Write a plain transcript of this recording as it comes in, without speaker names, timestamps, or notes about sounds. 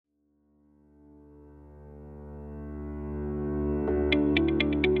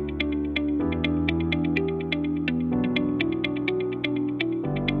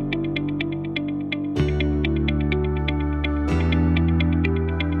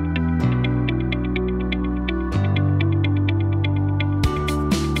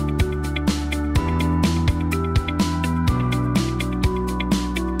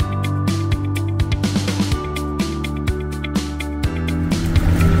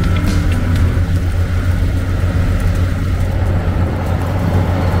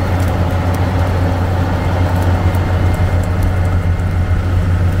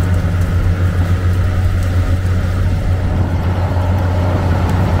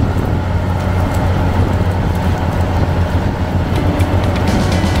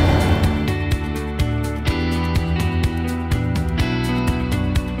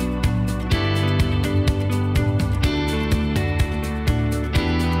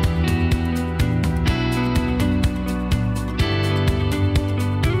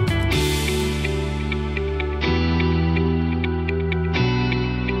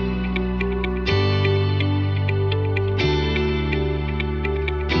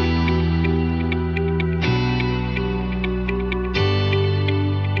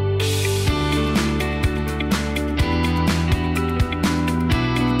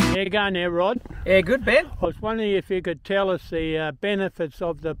going there, Rod? Yeah, good, Ben. I was wondering if you could tell us the benefits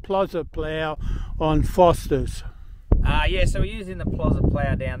of the Plozza Plough on Foster's. Yeah, so we're using the Plozza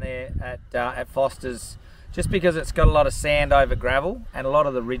Plough down there at Foster's just because it's got a lot of sand over gravel, and a lot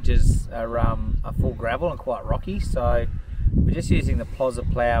of the ridges are full gravel and quite rocky. So we're just using the Plozza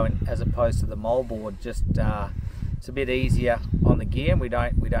Plough as opposed to the moldboard. Just it's a bit easier on the gear, and we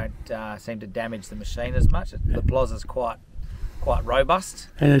don't seem to damage the machine as much. The Plozza's quite robust.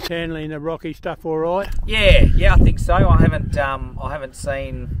 And it's handling the rocky stuff all right? Yeah, I think so. I haven't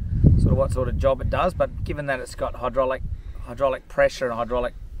seen what sort of job it does, but given that it's got hydraulic pressure and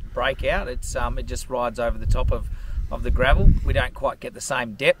hydraulic breakout, it just rides over the top of the gravel. We don't quite get the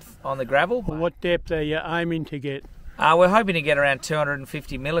same depth on the gravel. Well, what depth are you aiming to get? We're hoping to get around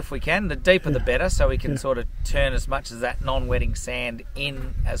 250 mil if we can. The deeper the better, so we can sort of turn as much of that non-wetting sand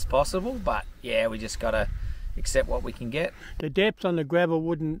in as possible. But yeah, we just got to accept what we can get. The depth on the gravel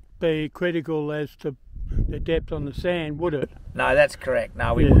wouldn't be critical as to the depth on the sand, would it? No, that's correct.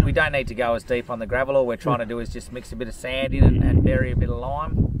 No, we don't need to go as deep on the gravel. All we're trying to do is just mix a bit of sand in and bury a bit of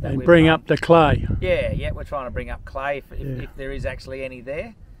lime. And bring up the clay. Yeah, we're trying to bring up clay if there is actually any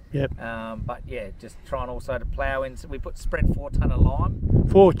there. Yep. But yeah, just trying also to plough in. So we spread 4 tonne of lime.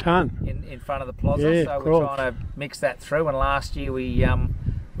 4 tonne? In front of the Plozza. So we're trying to mix that through. And last year we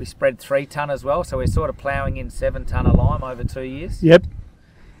spread 3 tonne as well. So we're sort of ploughing in 7 tonne of lime over 2 years. Yep.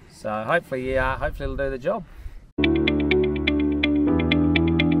 So hopefully it'll do the job.